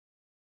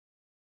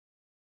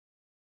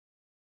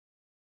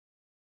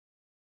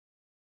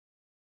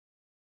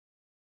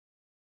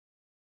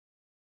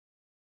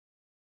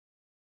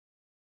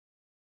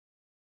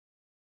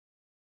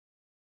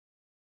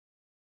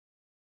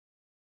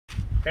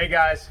Hey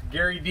guys,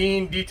 Garry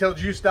Dean,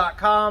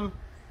 DetailJuice.com.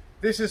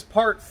 This is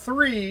part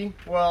 3,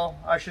 well,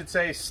 I should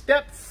say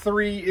step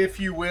 3, if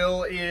you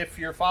will, if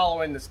you're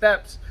following the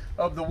steps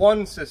of the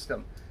One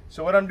system.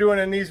 So what I'm doing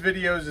in these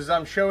videos is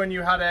I'm showing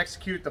you how to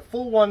execute the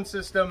full One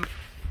system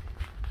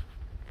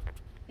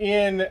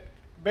in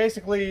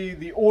basically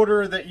the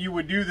order that you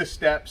would do the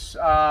steps,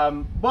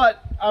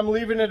 but I'm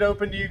leaving it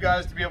open to you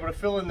guys to be able to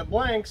fill in the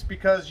blanks,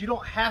 because you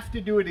don't have to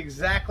do it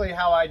exactly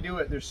how I do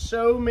it. There's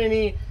so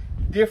many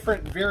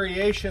different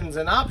variations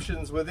and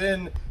options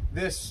within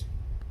this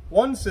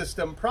One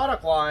system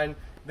product line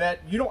that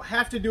you don't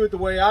have to do it the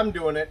way I'm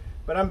doing it,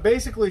 but I'm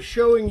basically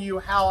showing you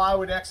how I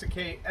would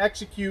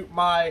execute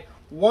my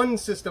One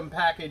system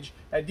package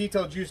at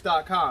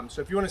DetailJuice.com.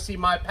 So if you want to see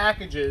my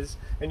packages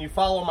and you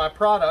follow my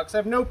products, I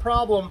have no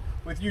problem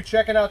with you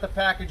checking out the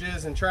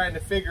packages and trying to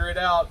figure it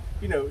out,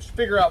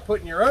 figure out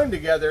putting your own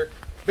together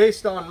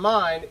based on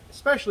mine,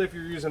 especially if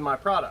you're using my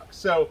products.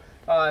 So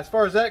as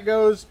far as that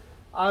goes,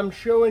 I'm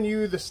showing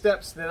you the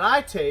steps that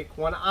I take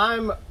when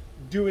I'm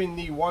doing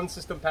the One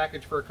system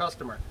package for a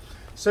customer.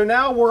 So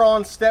now we're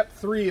on step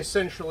 3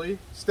 essentially.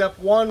 Step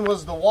 1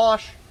 was the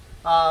wash.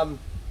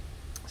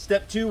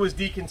 Step 2 was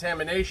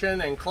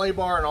decontamination and clay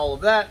bar and all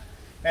of that.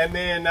 And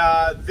then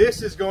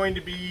this is going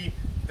to be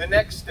the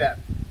next step.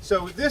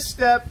 So this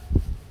step,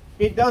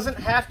 it doesn't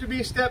have to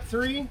be step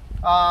 3.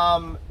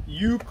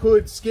 You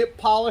could skip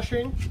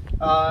polishing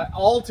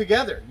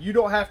altogether. You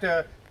don't have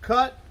to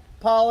cut,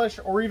 polish,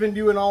 or even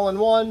do an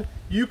all-in-one.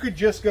 You could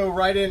just go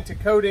right into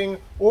coating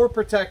or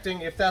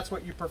protecting if that's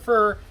what you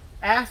prefer,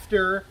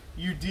 after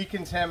you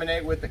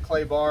decontaminate with the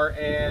clay bar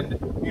and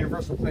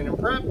universal clean and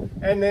prep,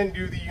 and then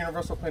do the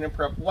universal clean and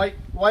prep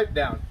wipe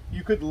down.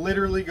 You could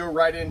literally go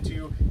right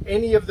into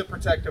any of the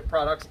protective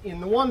products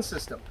in the One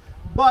system.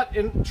 But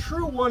in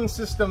true One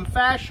system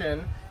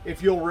fashion,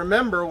 if you'll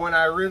remember when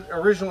I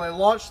originally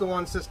launched the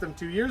One system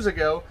 2 years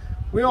ago,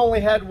 we only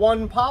had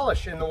one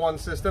polish in the One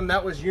system.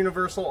 That was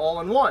universal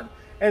all-in-one.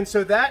 And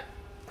so that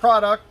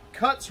product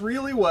cuts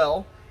really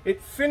well, it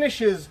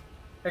finishes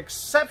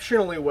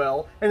exceptionally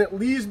well, and it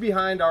leaves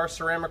behind our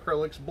ceramic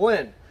acrylics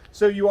blend.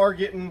 So you are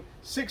getting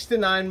 6 to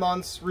 9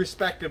 months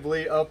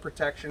respectively of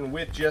protection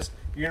with just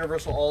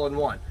universal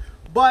all-in-one.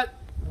 But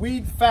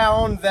we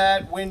found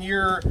that when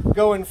you're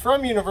going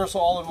from universal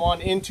all-in-one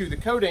into the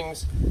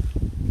coatings,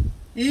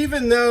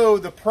 even though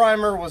the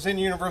primer was in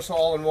universal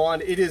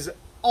all-in-one, it is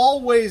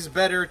always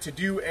better to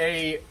do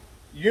a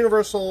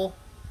universal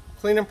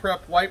clean and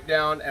prep wipe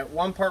down at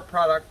 1 part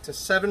product to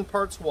 7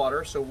 parts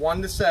water, so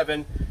 1 to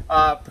 7,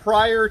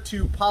 prior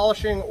to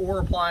polishing or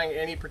applying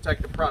any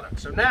protective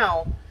product. So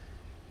now,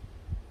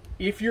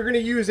 if you're going to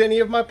use any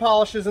of my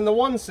polishes in the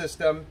One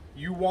system,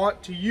 you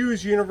want to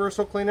use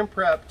universal clean and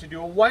prep to do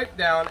a wipe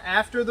down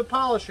after the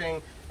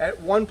polishing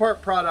at 1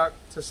 part product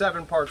to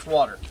 7 parts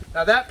water.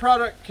 Now that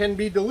product can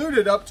be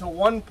diluted up to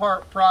 1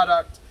 part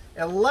product,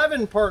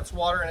 11 parts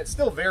water, and it's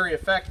still very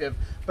effective.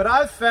 But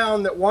I've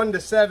found that 1 to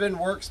 7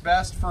 works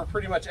best for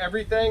pretty much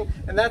everything,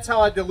 and that's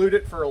how I dilute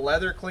it for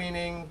leather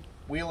cleaning,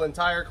 wheel and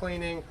tire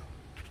cleaning,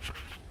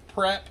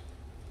 prep,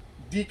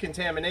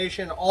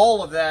 decontamination,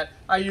 all of that.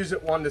 I use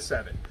it 1 to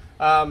 7.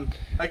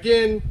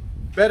 Again,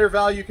 better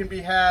value can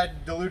be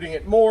had diluting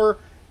it more.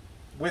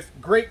 With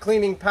great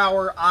cleaning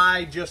power,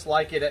 I just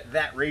like it at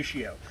that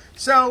ratio.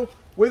 So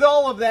with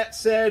all of that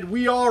said,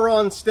 we are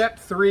on step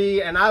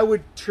 3, and I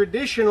would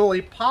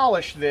traditionally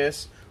polish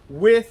this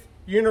with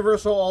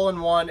universal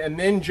all-in-one and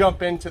then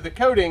jump into the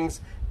coatings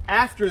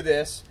after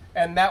this,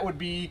 and that would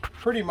be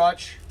pretty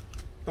much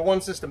the One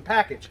system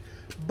package.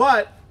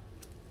 But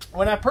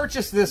when I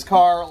purchased this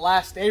car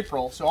last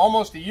April, so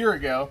almost a year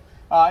ago,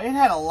 it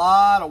had a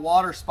lot of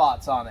water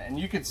spots on it, and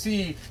you could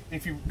see,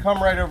 if you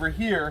come right over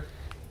here,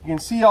 you can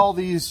see all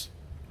these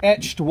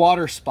etched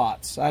water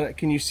spots.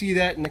 Can you see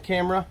that in the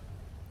camera?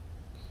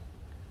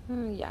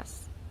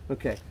 Yes.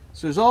 Okay,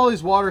 so there's all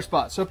these water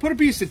spots. So I put a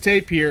piece of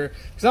tape here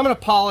because I'm going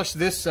to polish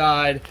this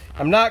side.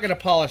 I'm not going to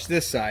polish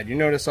this side. You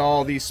notice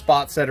all these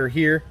spots that are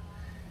here.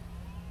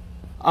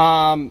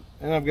 And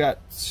I've got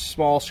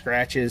small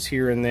scratches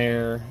here and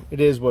there. It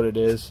is what it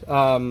is.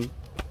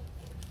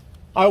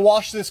 I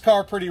wash this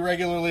car pretty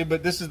regularly,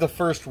 but this is the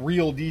first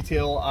real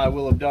detail I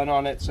will have done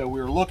on it, so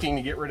we're looking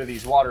to get rid of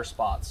these water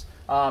spots.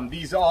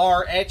 These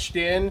are etched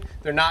in.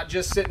 They're not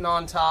just sitting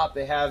on top.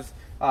 They have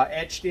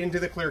etched into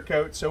the clear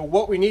coat. So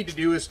what we need to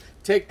do is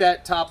take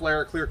that top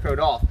layer of clear coat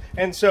off.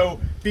 And so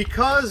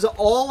because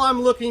all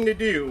I'm looking to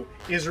do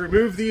is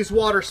remove these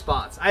water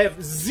spots, I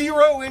have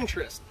zero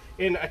interest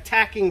in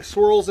attacking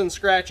swirls and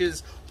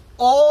scratches.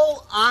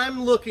 All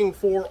I'm looking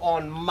for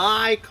on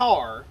my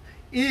car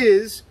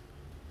is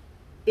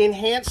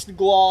enhanced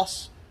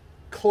gloss,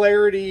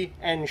 clarity,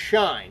 and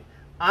shine.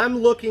 I'm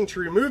looking to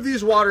remove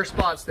these water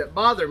spots that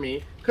bother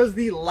me, because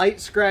the light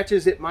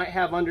scratches it might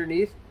have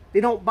underneath, they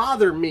don't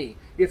bother me.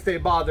 If they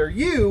bother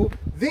you,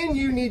 then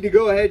you need to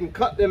go ahead and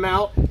cut them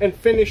out and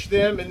finish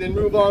them and then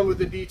move on with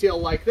the detail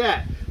like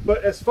that.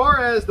 But as far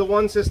as the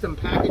One system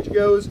package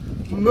goes,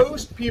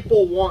 most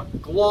people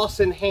want gloss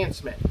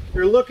enhancement.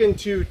 You're looking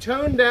to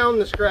tone down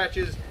the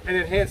scratches and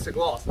enhance the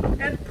gloss.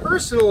 And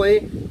personally,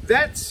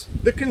 that's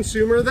the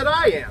consumer that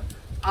I am.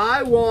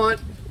 I want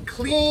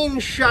clean,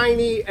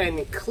 shiny,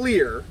 and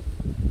clear.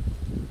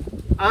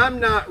 I'm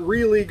not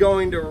really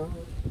going to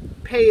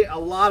pay a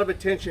lot of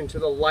attention to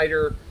the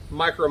lighter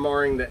micro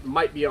marring that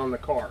might be on the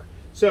car.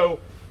 So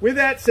with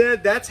that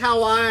said, that's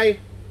how I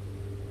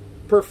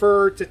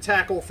prefer to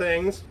tackle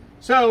things.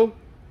 So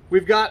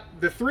we've got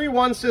the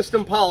 3-1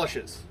 system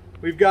polishes.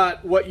 We've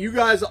got what you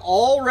guys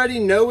already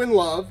know and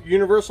love,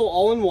 Universal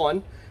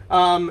All-in-One.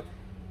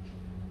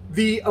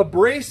 The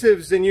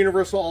abrasives in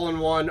Universal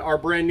All-in-One are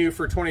brand new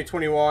for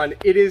 2021.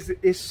 It is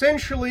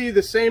essentially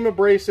the same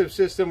abrasive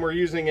system we're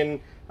using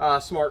in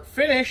Smart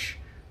Finish,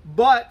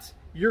 but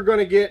you're going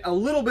to get a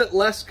little bit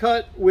less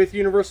cut with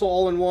Universal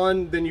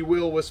All-in-One than you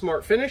will with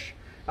Smart Finish.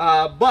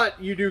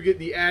 But you do get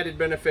the added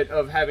benefit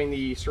of having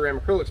the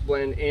ceramic acrylics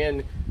blend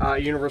in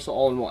Universal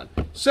All-in-One.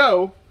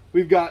 So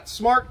we've got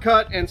Smart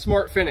Cut and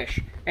Smart Finish.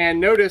 And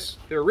notice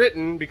they're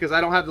written because I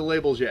don't have the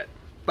labels yet.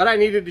 But I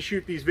needed to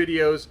shoot these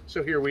videos,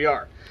 so here we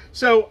are.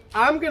 So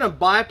I'm going to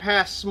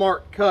bypass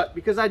Smart Cut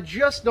because I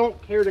just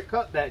don't care to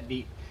cut that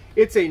deep.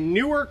 It's a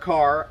newer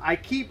car. I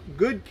keep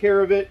good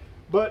care of it.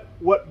 But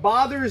what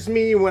bothers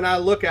me when I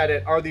look at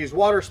it are these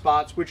water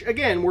spots, which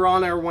again, were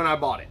on there when I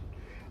bought it.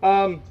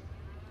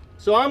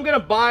 So I'm going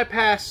to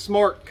bypass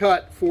Smart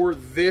Cut for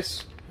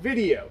this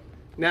video.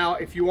 Now,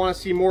 if you want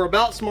to see more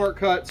about Smart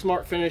Cut,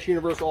 Smart Finish,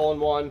 Universal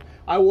All-in-One,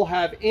 I will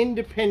have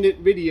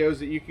independent videos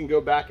that you can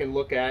go back and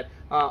look at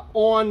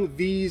on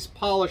these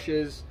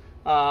polishes.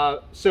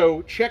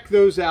 So check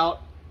those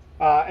out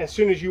as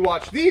soon as you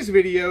watch these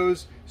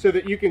videos so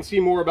that you can see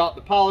more about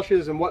the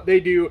polishes and what they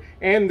do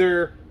and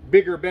their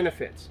bigger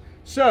benefits.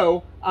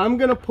 So I'm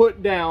going to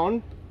put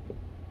down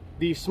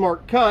the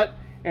Smart Cut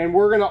and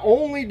we're going to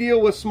only deal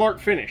with Smart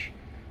Finish.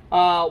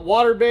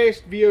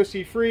 Water-based,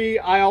 VOC-free.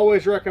 I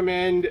always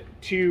recommend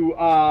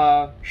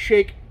to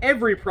shake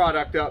every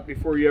product up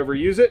before you ever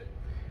use it.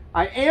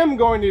 I am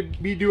going to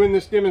be doing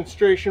this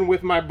demonstration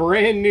with my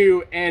brand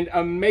new and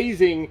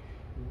amazing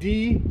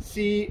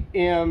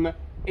DCM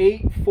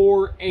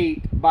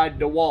 848 by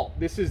DeWalt.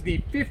 This is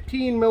the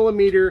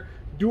 15mm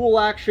dual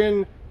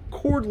action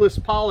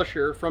cordless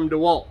polisher from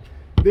DeWalt.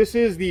 This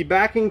is the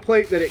backing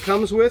plate that it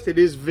comes with. It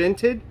is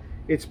vented.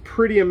 It's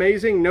pretty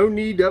amazing. No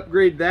need to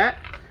upgrade that.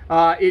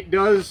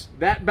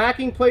 That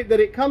backing plate that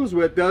it comes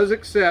with does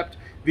accept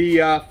the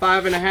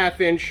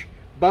 5.5-inch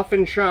buff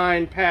and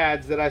shine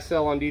pads that I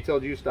sell on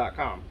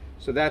DetailJuice.com.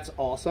 So that's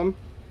awesome.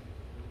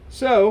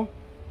 So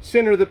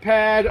center the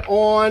pad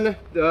on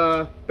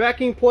the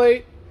backing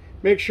plate.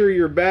 Make sure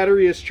your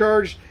battery is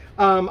charged.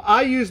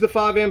 I use the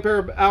 5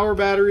 ampere-hour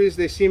batteries.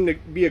 They seem to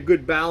be a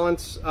good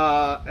balance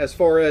as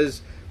far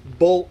as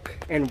bulk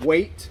and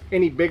weight.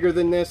 Any bigger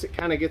than this, it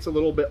kind of gets a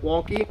little bit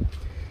wonky.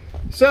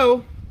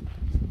 So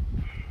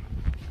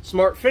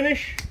Smart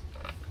Finish.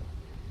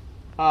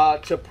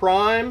 To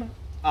prime,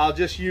 I'll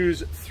just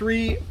use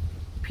 3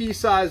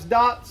 pea-sized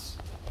dots.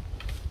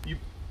 You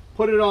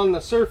put it on the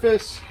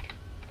surface,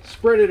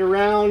 spread it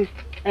around,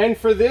 and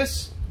for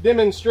this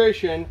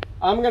demonstration,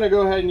 I'm going to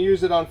go ahead and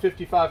use it on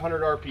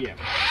 5,500 RPM.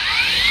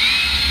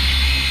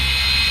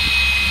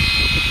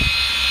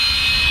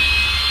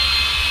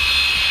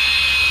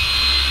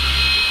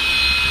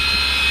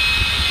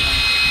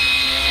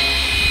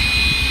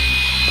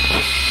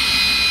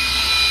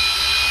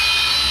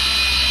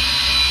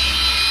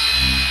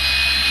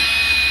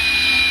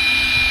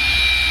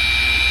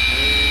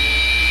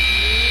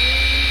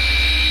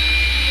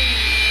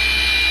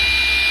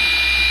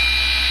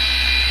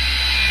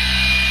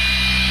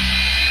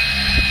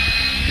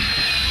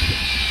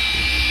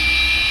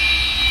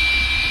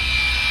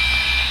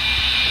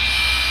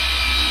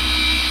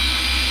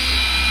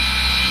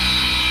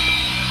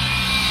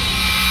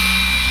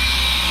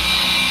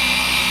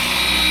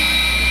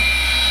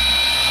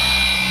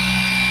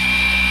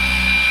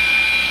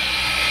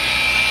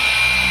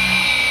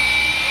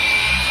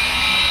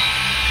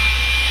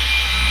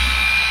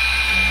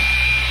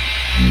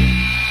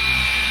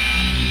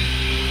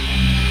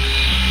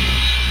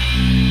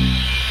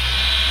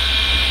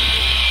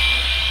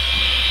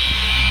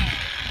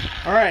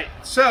 Alright,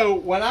 so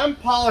when I'm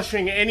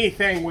polishing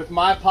anything with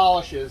my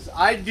polishes,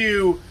 I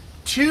do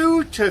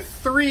 2 to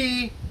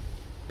 3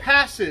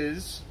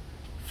 passes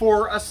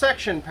for a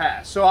section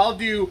pass. So I'll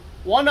do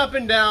 1 up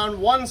and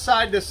down, 1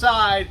 side to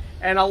side,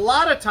 and a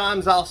lot of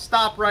times I'll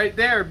stop right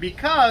there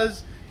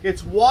because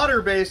it's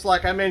water-based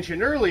like I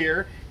mentioned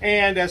earlier,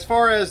 and as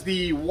far as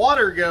the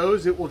water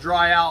goes, it will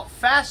dry out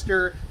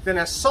faster than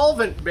a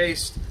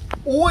solvent-based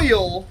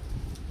oil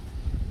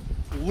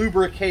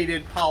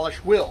lubricated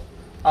polish will.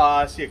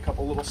 I see a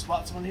couple little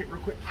spots on here real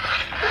quick.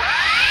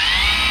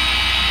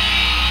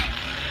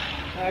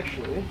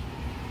 Actually,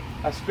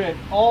 I spent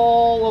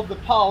all of the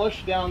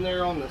polish down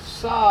there on the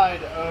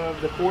side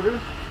of the quarter.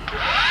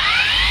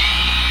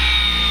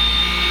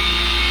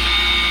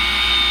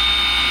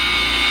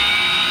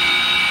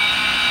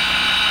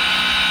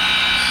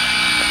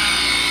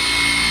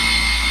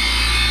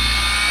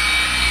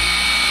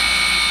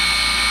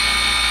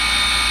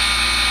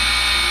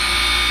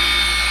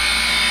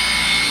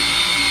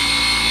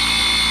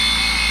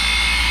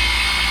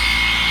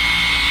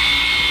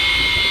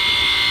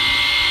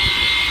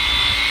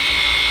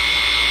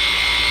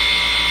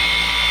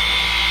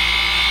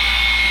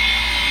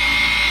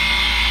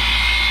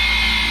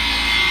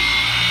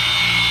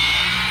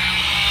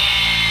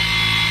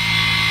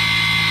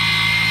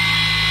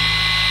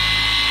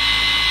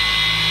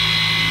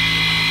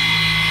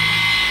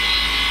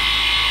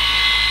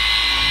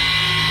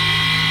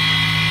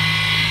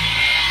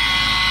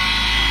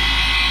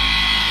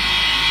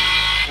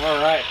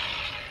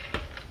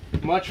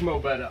 Much mo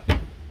better.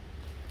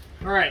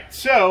 All right,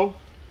 so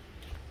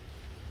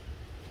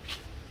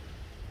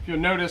if you'll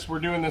notice, we're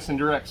doing this in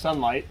direct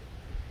sunlight.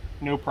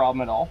 No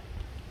problem at all.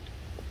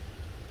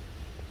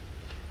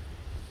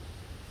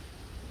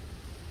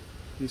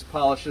 These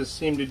polishes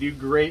seem to do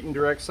great in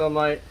direct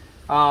sunlight.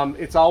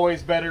 It's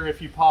always better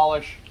if you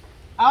polish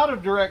out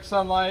of direct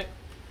sunlight.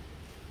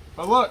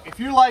 But look, if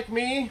you're like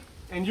me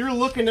and you're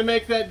looking to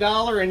make that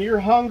dollar and you're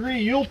hungry,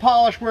 you'll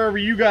polish wherever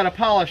you got to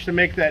polish to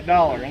make that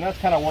dollar. And that's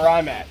kind of where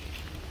I'm at.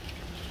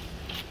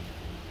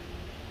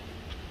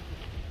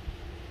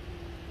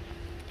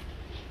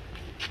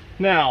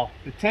 Now,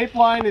 the tape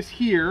line is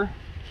here.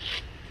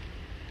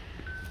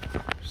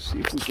 See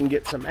if we can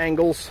get some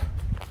angles.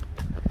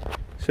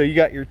 So you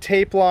got your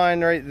tape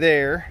line right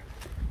there.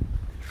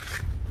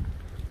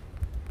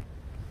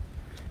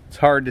 It's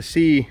hard to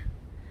see.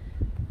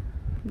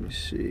 Let me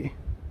see.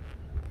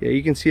 Yeah,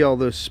 you can see all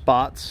those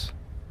spots.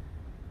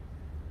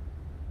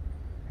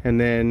 And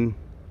then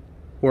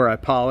where I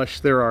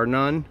polish, there are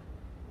none.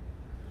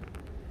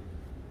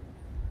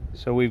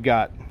 So we've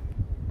got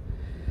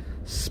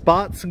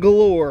spots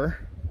galore.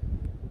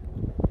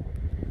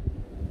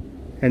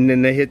 And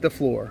then they hit the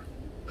floor.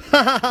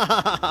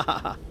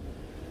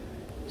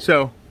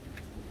 So,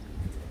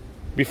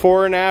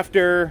 before and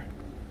after,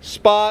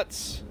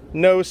 spots,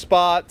 no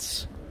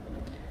spots,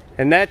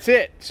 and that's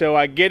it. So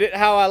I get it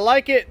how I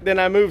like it, then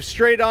I move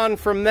straight on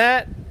from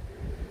that.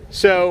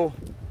 So,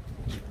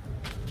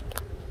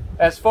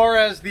 as far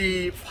as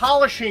the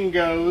polishing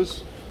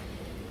goes,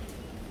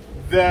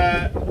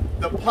 the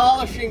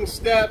polishing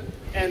step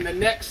and the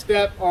next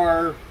step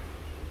are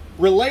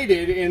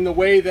related in the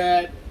way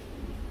that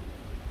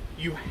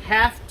you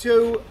have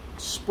to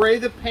spray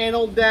the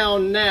panel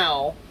down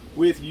now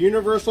with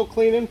Universal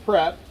Clean and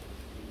Prep,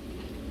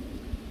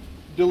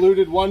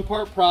 diluted 1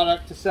 part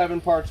product to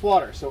 7 parts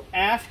water. So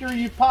after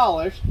you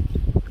polished,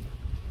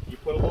 you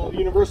put a little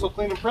Universal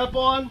Clean and Prep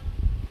on,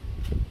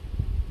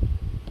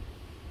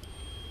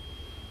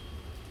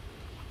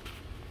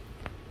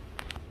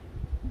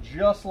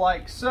 just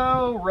like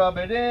so, rub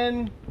it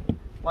in.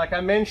 Like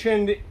I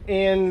mentioned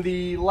in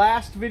the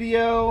last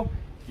video,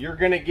 you're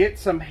gonna get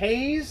some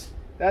haze.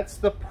 That's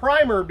the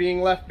primer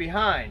being left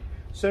behind.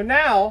 So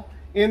now,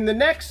 in the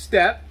next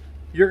step,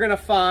 you're gonna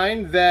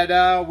find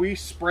that we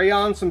spray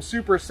on some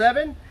Super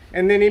 7,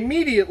 and then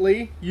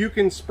immediately you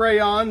can spray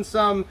on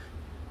some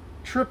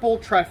triple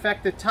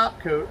trifecta top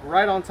coat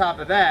right on top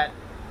of that.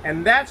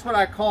 And that's what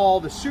I call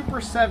the Super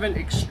 7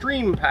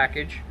 Extreme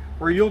package,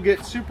 where you'll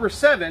get Super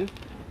 7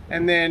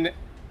 and then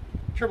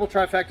triple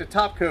trifecta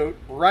top coat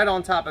right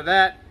on top of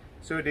that.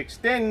 So it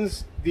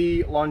extends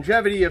the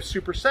longevity of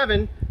Super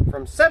 7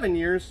 from 7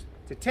 years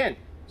to 10.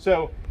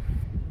 So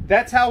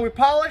that's how we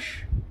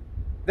polish,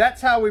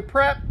 that's how we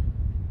prep.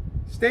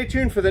 Stay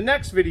tuned for the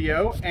next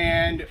video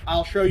and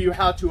I'll show you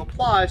how to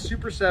apply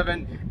Super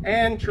 7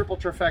 and triple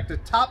trifecta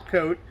top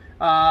coat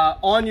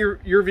on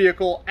your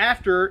vehicle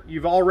after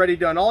you've already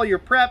done all your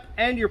prep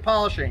and your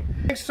polishing.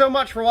 Thanks so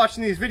much for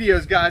watching these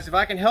videos, guys. If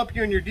I can help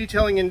you in your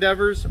detailing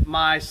endeavors,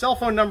 my cell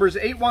phone number is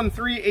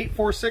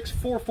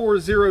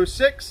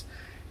 813-846-4406.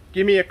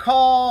 Give me a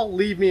call,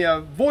 leave me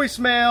a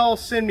voicemail,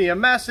 send me a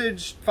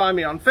message, find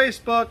me on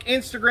Facebook,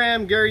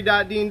 Instagram,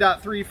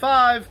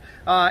 Garry.Dean.35.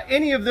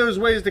 Any of those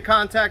ways to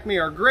contact me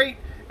are great.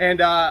 And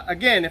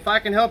again, if I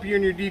can help you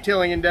in your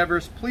detailing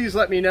endeavors, please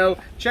let me know.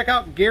 Check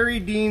out Garry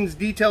Dean's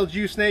Detail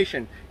Juice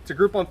Nation. It's a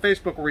group on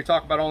Facebook where we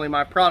talk about only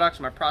my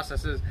products, my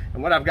processes,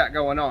 and what I've got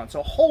going on.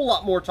 So a whole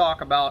lot more talk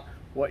about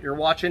what you're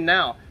watching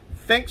now.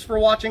 Thanks for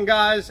watching,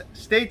 guys.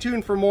 Stay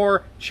tuned for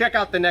more. Check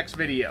out the next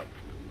video.